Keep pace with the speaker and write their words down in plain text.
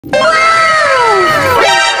2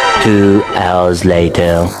 hours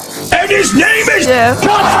later. And his name is... Yeah.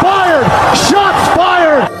 Shots fired! Shots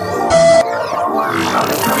fired!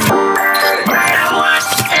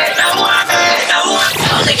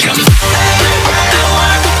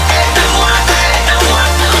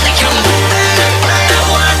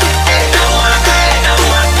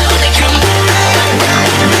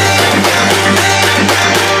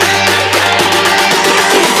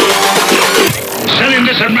 Setting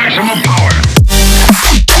this at maximum power.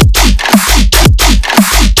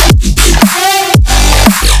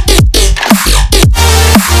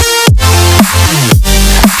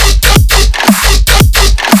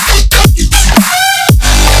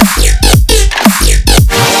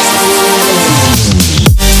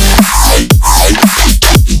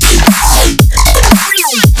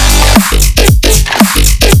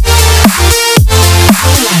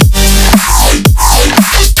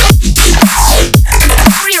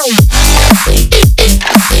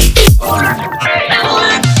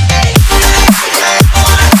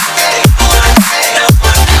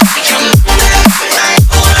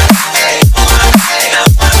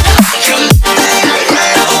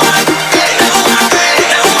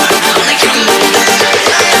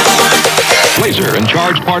 Laser and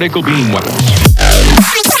charged particle beam weapons.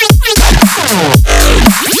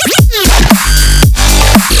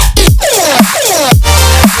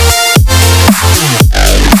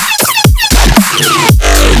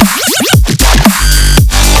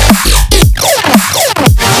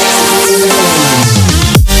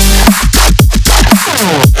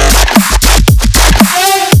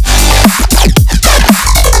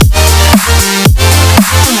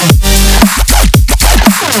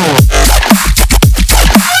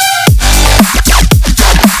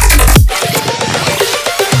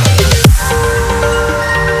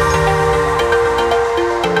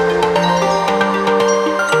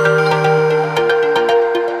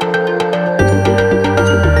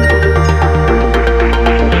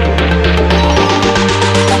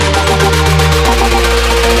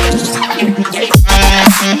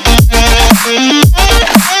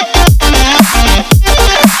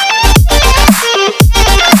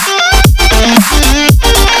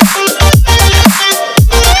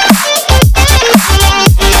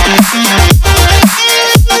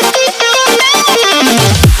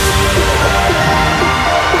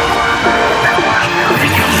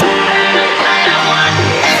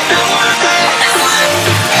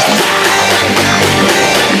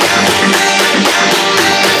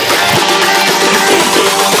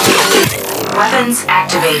 Weapons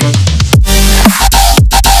activated.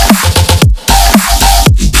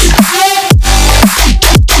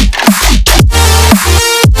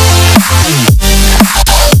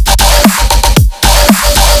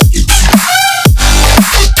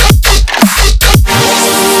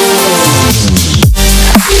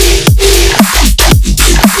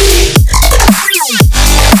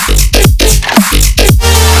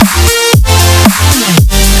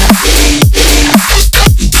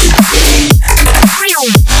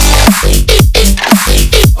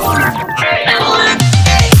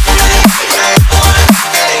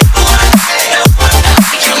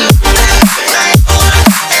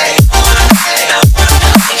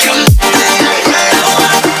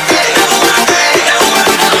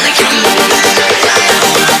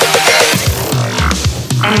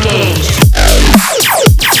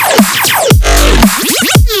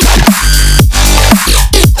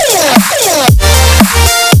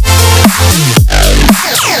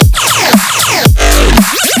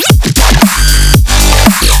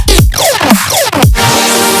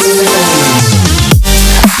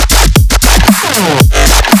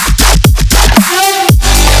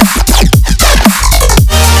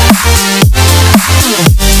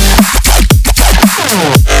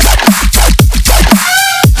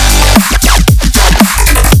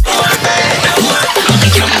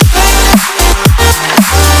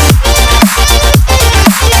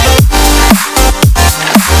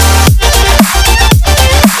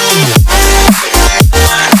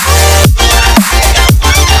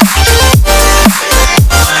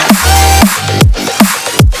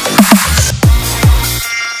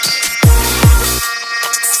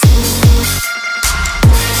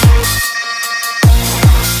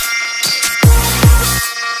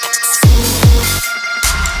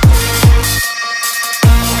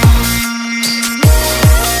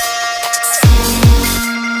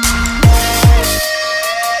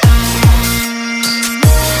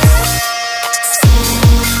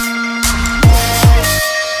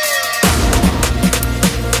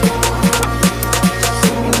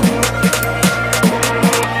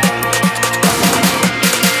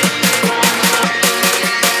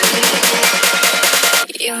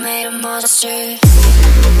 monster.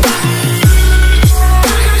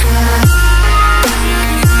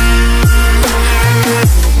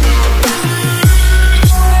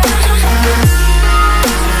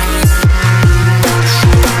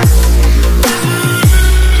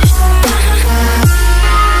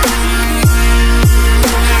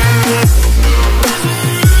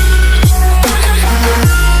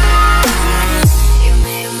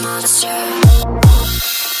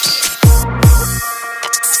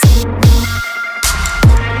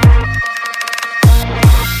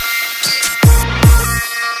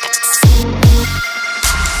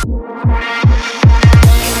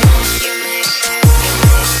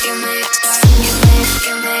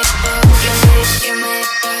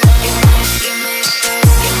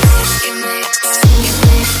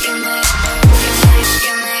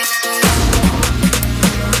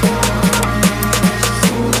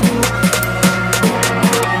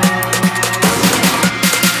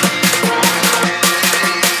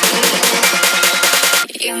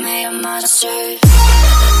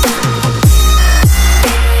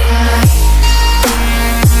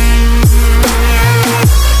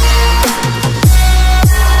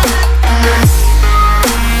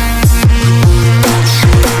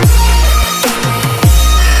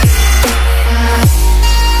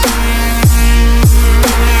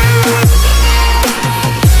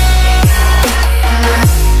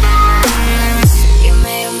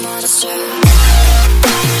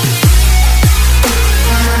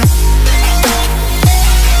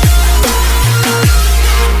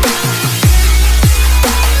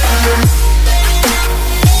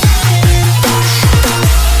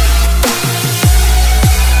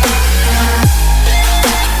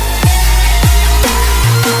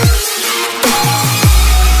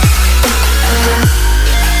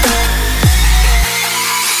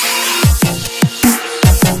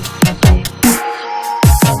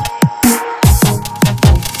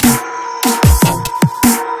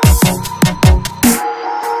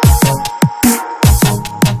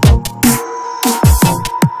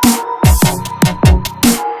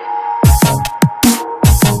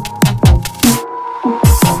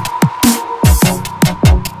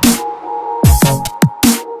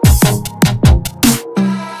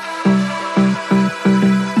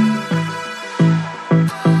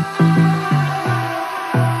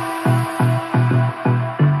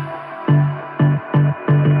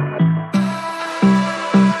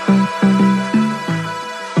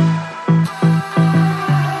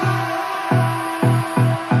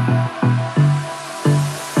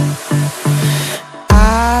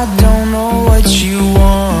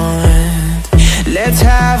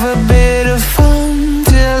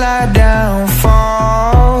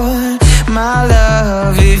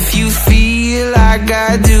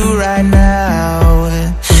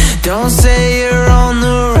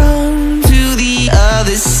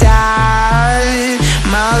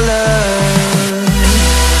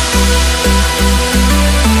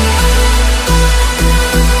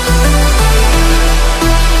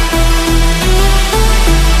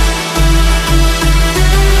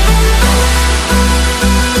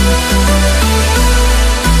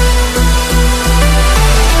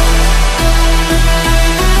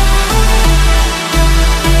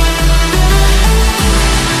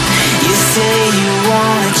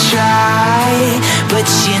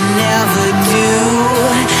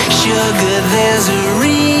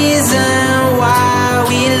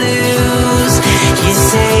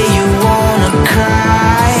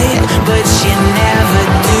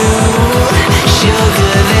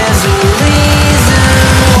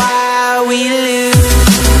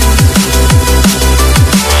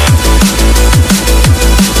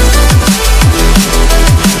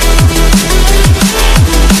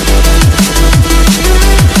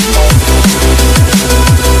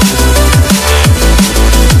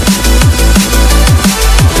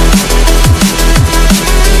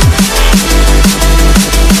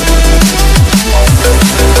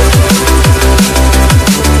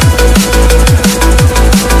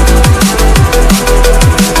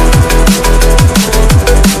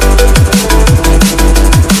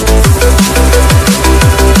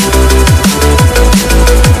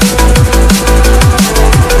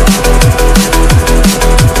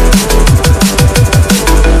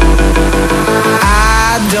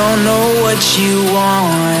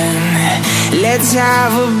 Let's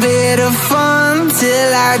have a bit of fun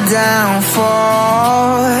till I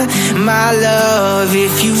downfall. My love,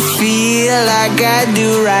 if you feel like I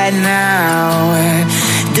do right now,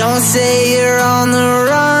 don't say you're on the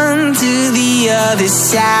run to the other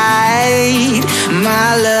side. My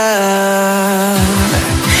love,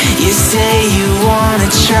 you say you wanna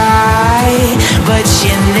try, but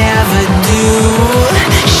you never do.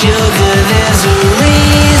 Sugar, there's a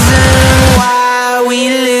reason why we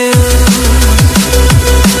lose.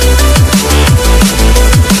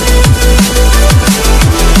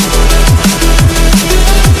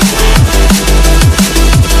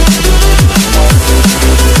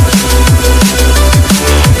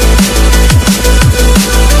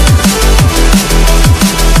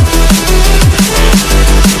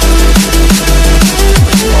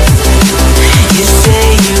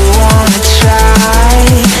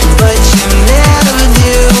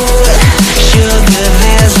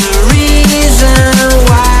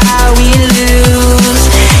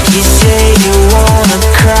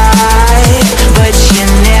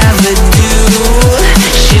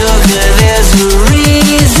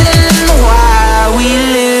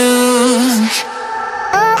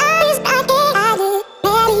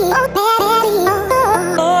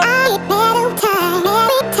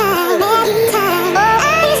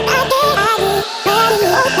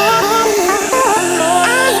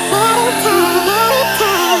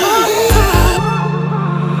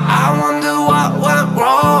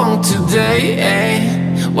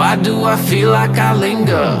 Why do I feel like I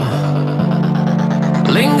linger?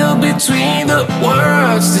 Linger between the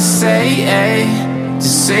words to say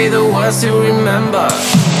the words to remember.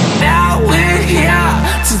 Now we're here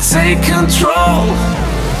to take control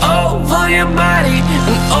over your body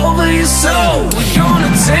and over your soul. We're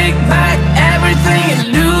gonna take back everything and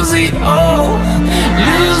lose it all.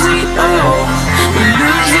 Lose it all. We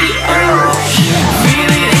lose it all.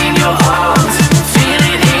 Feel it in your arms, feel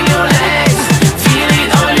it in your legs, feel it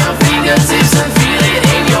on your fingertips and feel it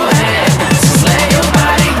in your head. Just let your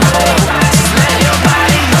body go, just let your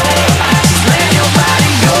body go, just let your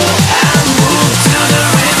body go and move to the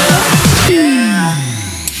rhythm.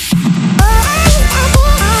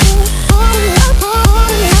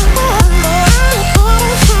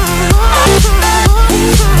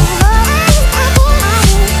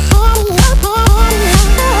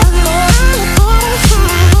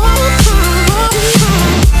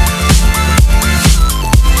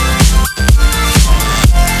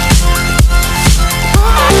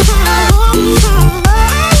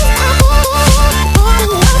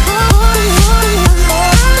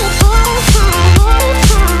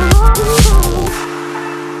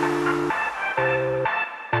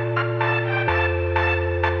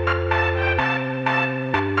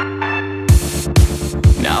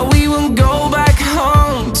 Now we won't go back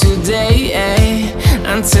home today,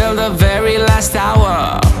 until the very last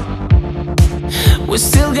hour. We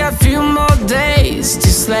still got few more days to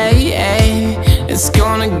slay, it's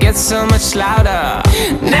gonna get so much louder.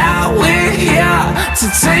 Now we're here to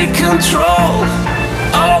take control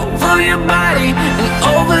over your body and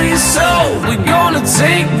over your soul. We're gonna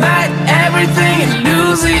take back everything and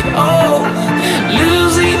lose it all.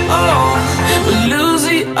 Lose it all, we lose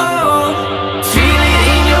it all. Feel it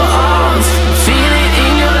in your arms, feel it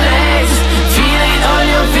in your legs, feel it on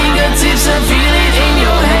your fingertips and feel it in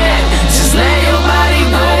your head. Just let your body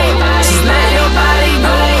go, just let your body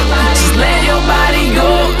go, just let your body go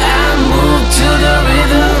and move to the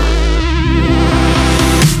rhythm.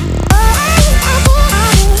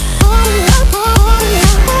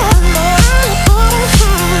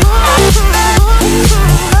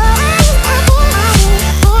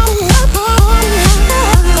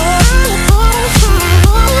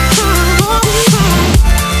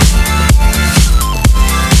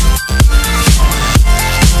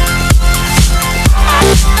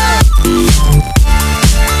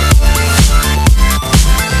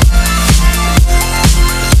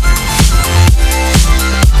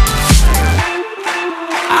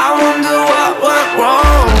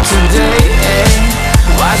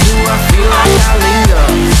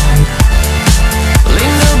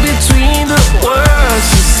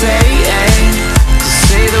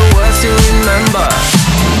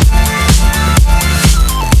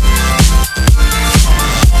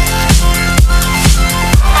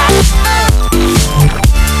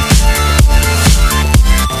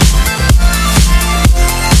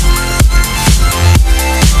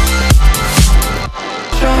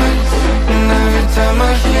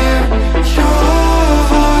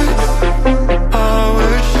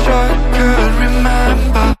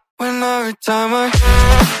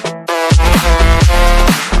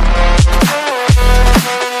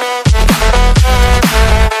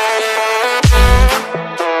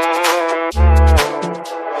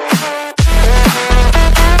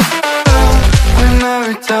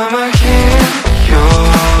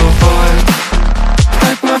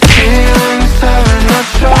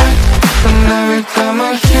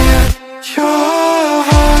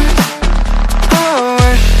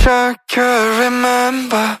 I could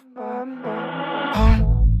remember.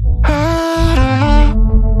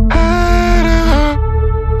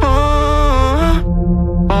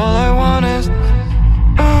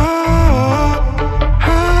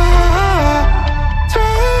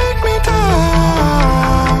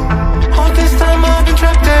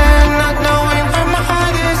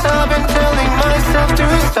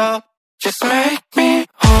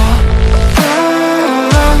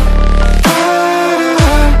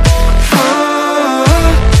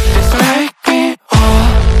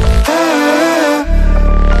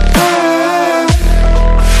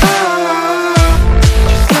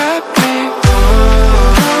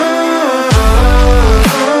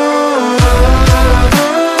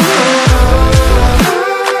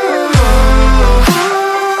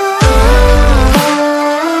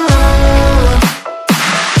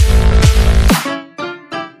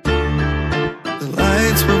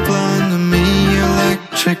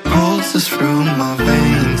 pulses through my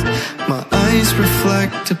veins. My eyes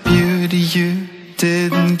reflect a beauty you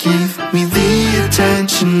didn't give me the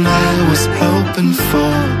attention I was hoping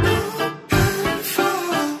for.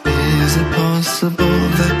 Is it possible